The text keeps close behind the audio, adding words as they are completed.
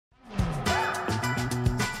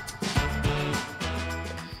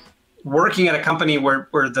working at a company where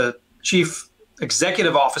the chief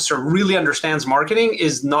executive officer really understands marketing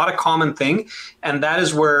is not a common thing. And that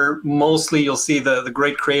is where mostly you'll see the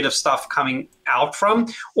great creative stuff coming out from,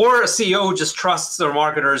 or a CEO who just trusts their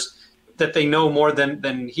marketers that they know more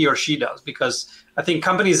than he or she does. Because I think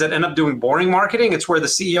companies that end up doing boring marketing, it's where the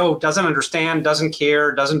CEO doesn't understand, doesn't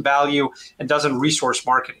care, doesn't value, and doesn't resource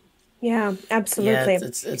marketing. Yeah, absolutely. Yeah,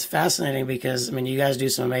 it's fascinating because, I mean, you guys do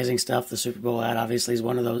some amazing stuff. The Super Bowl ad obviously is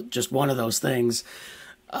one of those things.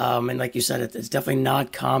 And like you said, it's definitely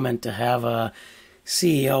not common to have a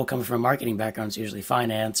CEO coming from a marketing background. It's usually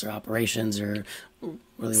finance or operations or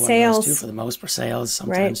really sales. One of those two for the most, for sales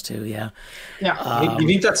sometimes too. Yeah. Yeah. You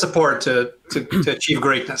need that support to achieve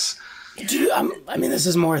greatness. I mean, this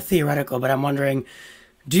is more theoretical, but I'm wondering,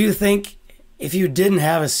 do you think if you didn't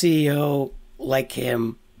have a CEO like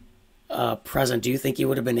him present, do you think you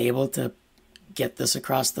would have been able to get this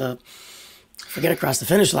across the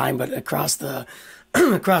finish line, but across the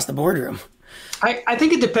boardroom? I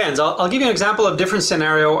think it depends. I'll give you an example of a different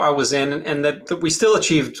scenario I was in, and that we still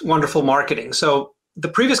achieved wonderful marketing. So the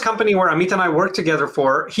previous company where Amit and I worked together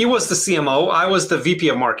for, he was the CMO, I was the VP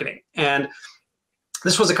of marketing. And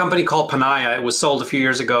this was a company called Panaya. It was sold a few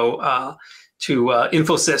years ago to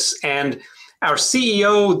Infosys. And our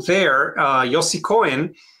CEO there, Yossi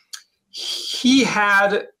Cohen, he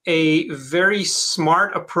had a very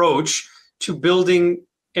smart approach to building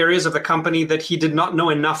areas of the company that he did not know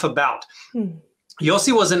enough about.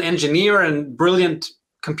 Yossi was an engineer and brilliant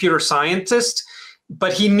computer scientist,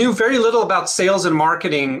 but he knew very little about sales and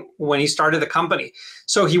marketing when he started the company.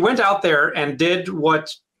 So he went out there and did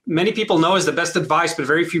what many people know is the best advice, but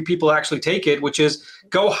very few people actually take it, which is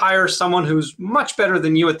go hire someone who's much better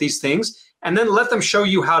than you at these things, and then let them show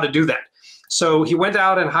you how to do that. So he went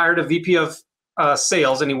out and hired a VP of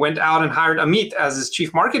sales, and he went out and hired Amit as his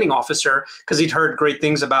chief marketing officer because he'd heard great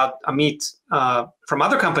things about Amit from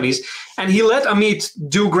other companies. And he let Amit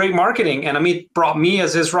do great marketing. And Amit brought me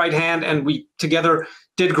as his right hand, and we together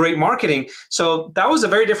did great marketing. So that was a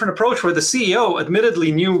very different approach where the CEO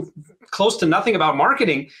admittedly knew close to nothing about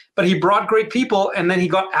marketing, but he brought great people and then he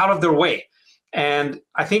got out of their way. And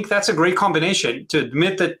I think that's a great combination, to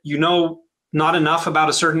admit that you know not enough about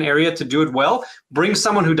a certain area to do it well, bring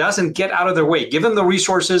someone who does and get out of their way. Give them the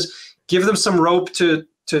resources, give them some rope to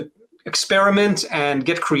experiment and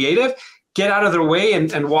get creative, get out of their way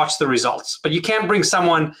and watch the results. But you can't bring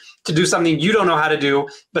someone to do something you don't know how to do,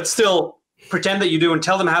 but still pretend that you do and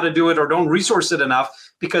tell them how to do it, or don't resource it enough,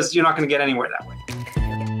 because you're not going to get anywhere that way.